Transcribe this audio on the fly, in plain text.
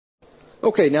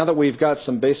Okay, now that we've got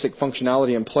some basic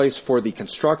functionality in place for the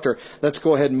constructor, let's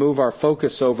go ahead and move our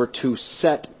focus over to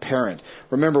SetParent.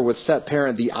 Remember, with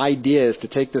SetParent, the idea is to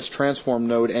take this transform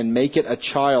node and make it a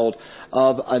child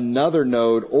of another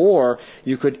node, or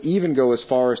you could even go as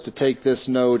far as to take this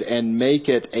node and make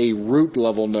it a root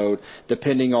level node,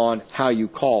 depending on how you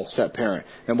call SetParent.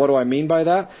 And what do I mean by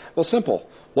that? Well, simple.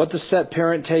 What does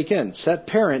SetParent take in?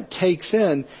 SetParent takes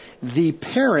in the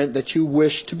parent that you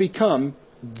wish to become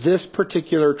this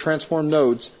particular transform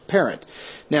node's parent.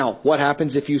 Now, what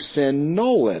happens if you send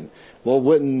null in? Well,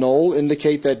 wouldn't null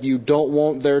indicate that you don't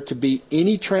want there to be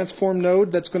any transform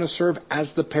node that's going to serve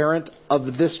as the parent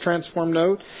of this transform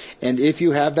node? And if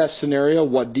you have that scenario,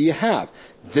 what do you have?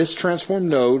 This transform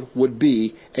node would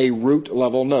be a root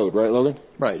level node, right, Logan?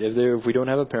 Right. If we don't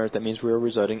have a parent, that means we are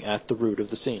residing at the root of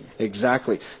the scene.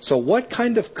 Exactly. So what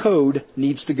kind of code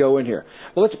needs to go in here?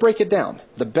 Well, let's break it down.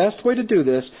 The best way to do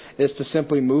this is to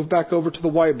simply move back over to the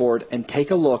whiteboard and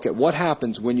take a look at what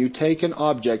happens when you take an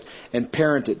object and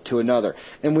parent it to another.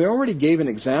 And we already gave an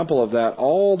example of that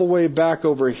all the way back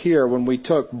over here when we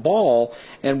took ball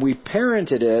and we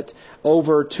parented it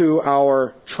over to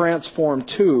our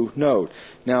transform2 node.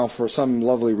 Now, for some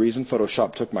lovely reason,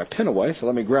 Photoshop took my pen away, so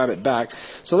let me grab it back.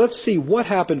 So let's see what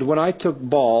happened when I took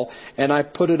ball and I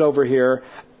put it over here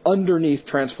underneath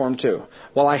transform2.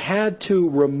 Well, I had to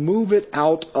remove it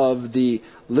out of the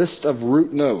list of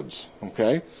root nodes,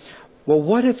 okay? Well,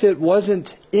 what if it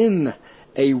wasn't in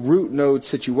a root node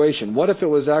situation? What if it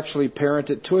was actually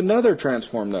parented to another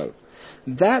transform node?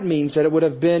 That means that it would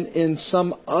have been in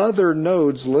some other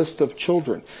node's list of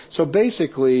children. So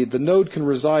basically, the node can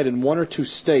reside in one or two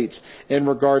states in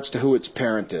regards to who its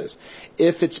parent is.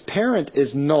 If its parent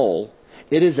is null,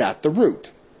 it is at the root.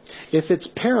 If its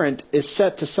parent is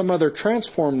set to some other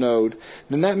transform node,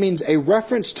 then that means a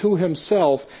reference to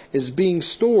himself is being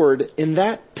stored in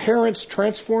that parent's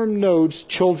transform node's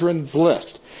children's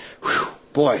list. Whew,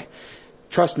 boy.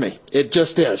 Trust me, it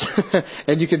just is.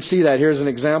 And you can see that. Here's an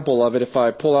example of it if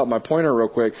I pull out my pointer real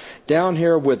quick. Down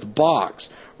here with box.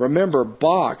 Remember,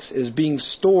 box is being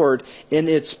stored in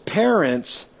its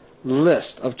parent's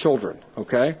list of children.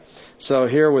 Okay? So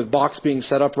here with box being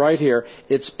set up right here,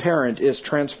 its parent is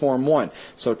transform1.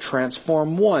 So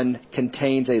transform1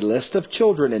 contains a list of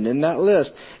children, and in that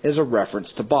list is a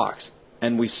reference to box.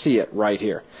 And we see it right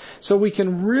here. So we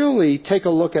can really take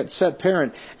a look at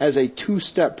SetParent as a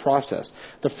two-step process.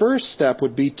 The first step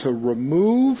would be to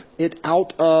remove it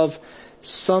out of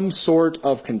some sort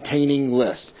of containing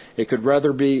list.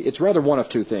 It's rather one of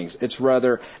two things. It's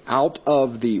rather out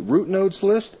of the root nodes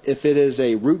list, if it is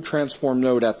a root transform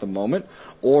node at the moment,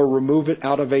 or remove it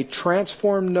out of a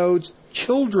transform node's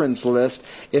children's list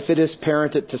if it is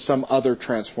parented to some other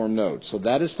transform node. So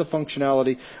that is the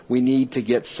functionality we need to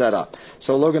get set up.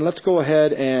 So Logan, let's go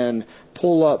ahead and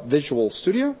pull up Visual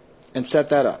Studio and set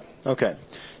that up. Okay.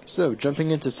 So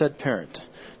jumping into SetParent,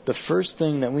 the first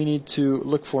thing that we need to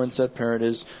look for in SetParent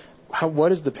is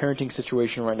what is the parenting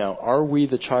situation right now? Are we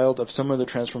the child of some other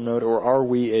transform node, or are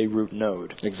we a root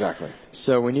node? Exactly.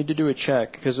 So we need to do a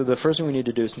check, because the first thing we need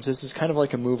to do, since this is kind of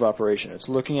like a move operation, it's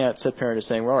looking at SetParent and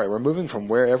saying, well, all right, we're moving from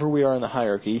wherever we are in the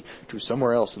hierarchy to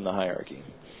somewhere else in the hierarchy.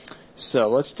 So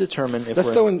let's determine if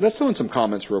let's throw in some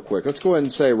comments real quick. Let's go ahead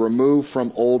and say remove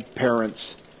from old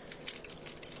parents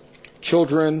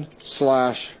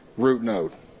children/root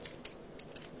node.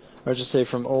 Or just say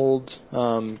from old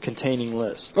containing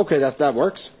list. Okay, that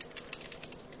works.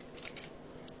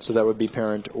 So that would be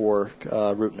parent or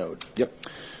root node. Yep.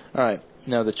 All right.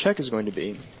 Now the check is going to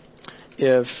be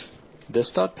if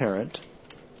this.parent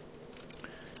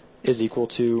is equal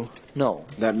to null.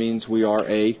 That means we are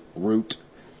a root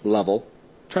level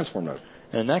transform node.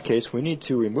 And in that case, we need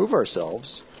to remove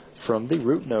ourselves from the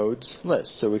root nodes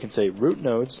list. So we can say root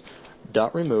nodes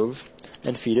dot remove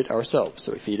and feed it ourselves.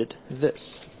 So we feed it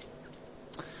this.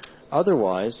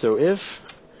 Otherwise, so if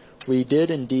we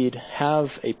did indeed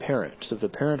have a parent, so if the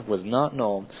parent was not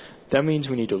null, that means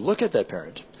we need to look at that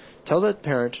parent, tell that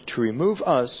parent to remove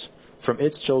us from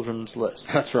its children's list.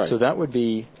 That's right. So that would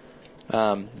be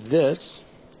this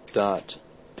dot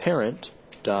parent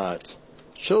dot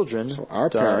children. So our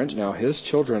parent, now his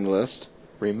children list.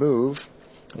 Remove.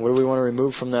 What do we want to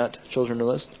remove from that children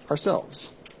list? Ourselves.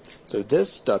 So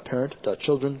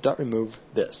this.parent.children.remove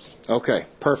this. Okay,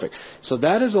 perfect. So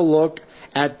that is a look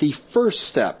at the first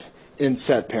step in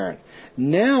SetParent.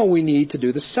 Now we need to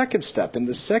do the second step, and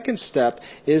the second step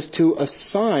is to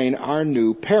assign our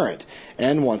new parent.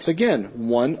 And once again,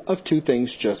 one of two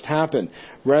things just happened.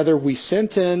 Rather, we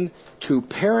sent in to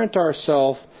parent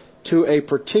ourselves to a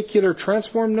particular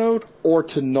transform node or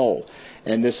to null.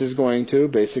 And this is going to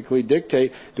basically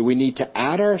dictate, do we need to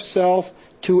add ourselves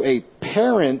to a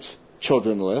parent's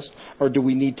children list, or do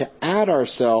we need to add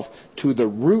ourselves to the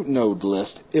root node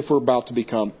list if we're about to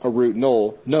become a root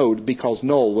node because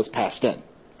null was passed in?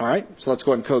 All right, so let's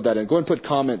go ahead and code that in. Go ahead and put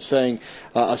comments saying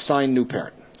assign new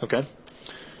parent. Okay.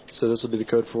 So this will be the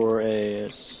code for a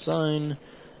assign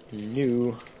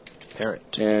new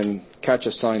parent. And catch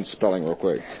assign spelling real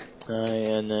quick.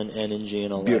 And then N and G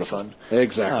and all Beautiful. that fun.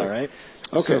 Exactly. All right.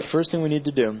 Okay. So first thing we need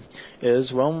to do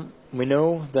is, well, we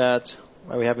know that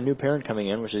we have a new parent coming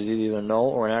in, which is either null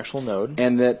or an actual node.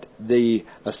 And that the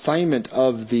assignment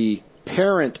of the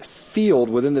parent field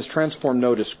within this transform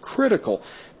node is critical,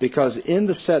 because in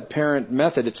the SetParent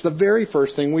method, it's the very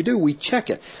first thing we do. We check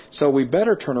it. So we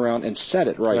better turn around and set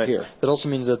it right here. That also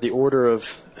means that the order of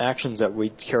actions that we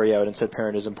carry out in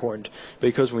SetParent is important,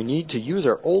 because we need to use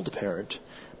our old parent,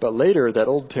 but later that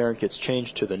old parent gets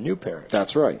changed to the new parent.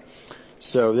 That's right.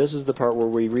 So this is the part where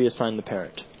we reassign the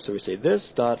parent. So we say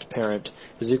this dot parent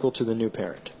is equal to the new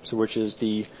parent, so which is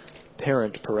the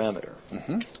parent parameter.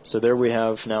 So there we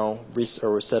have now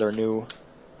set our new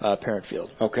parent field.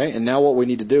 Okay, and now what we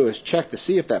need to do is check to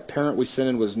see if that parent we sent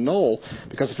in was null,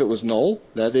 because if it was null,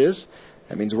 that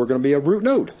means we're going to be a root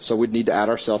node. So we'd need to add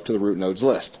ourselves to the root nodes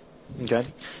list. Okay,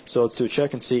 so let's do a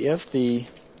check and see if the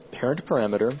parent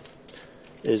parameter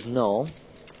is null.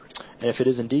 And if it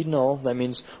is indeed null, that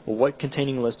means, well, what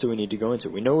containing list do we need to go into?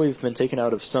 We know we've been taken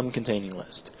out of some containing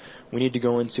list. We need to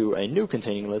go into a new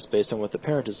containing list based on what the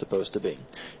parent is supposed to be.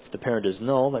 If the parent is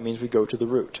null, that means we go to the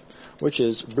root, which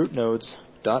is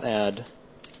rootnodes.add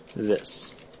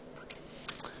this.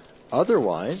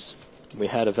 Otherwise, we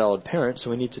had a valid parent, so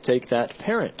we need to take that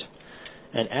parent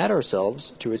and add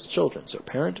ourselves to its children. So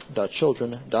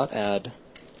parent.children.add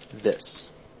this.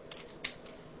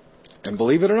 And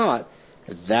believe it or not,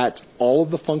 that's all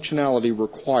of the functionality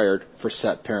required for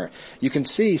SetParent. You can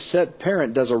see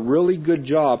SetParent does a really good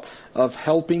job of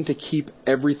helping to keep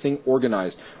everything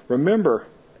organized. Remember,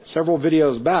 several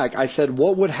videos back, I said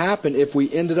what would happen if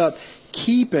we ended up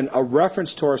keeping a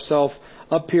reference to ourselves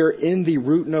up here in the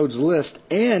root nodes list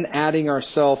and adding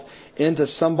ourselves into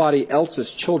somebody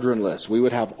else's children list. We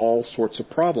would have all sorts of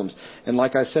problems. And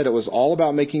like I said, it was all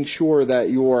about making sure that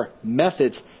your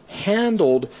methods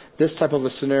handled this type of a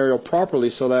scenario properly,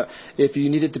 so that if you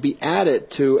needed to be added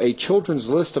to a children's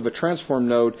list of a transform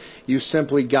node, you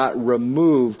simply got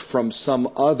removed from some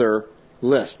other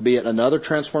list, be it another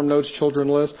transform node's children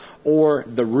list or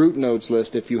the root nodes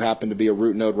list if you happen to be a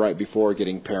root node right before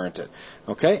getting parented.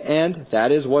 Okay, and that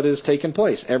is what is taking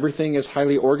place. Everything is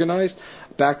highly organized.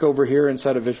 Back over here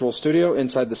inside of Visual Studio,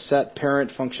 inside the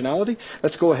SetParent functionality,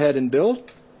 let's go ahead and build.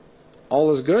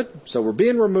 All is good. So we're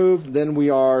being removed, then we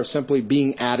are simply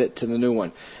being added to the new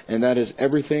one. And that is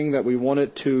everything that we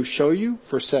wanted to show you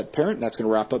for SetParent. That's going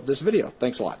to wrap up this video.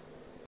 Thanks a lot.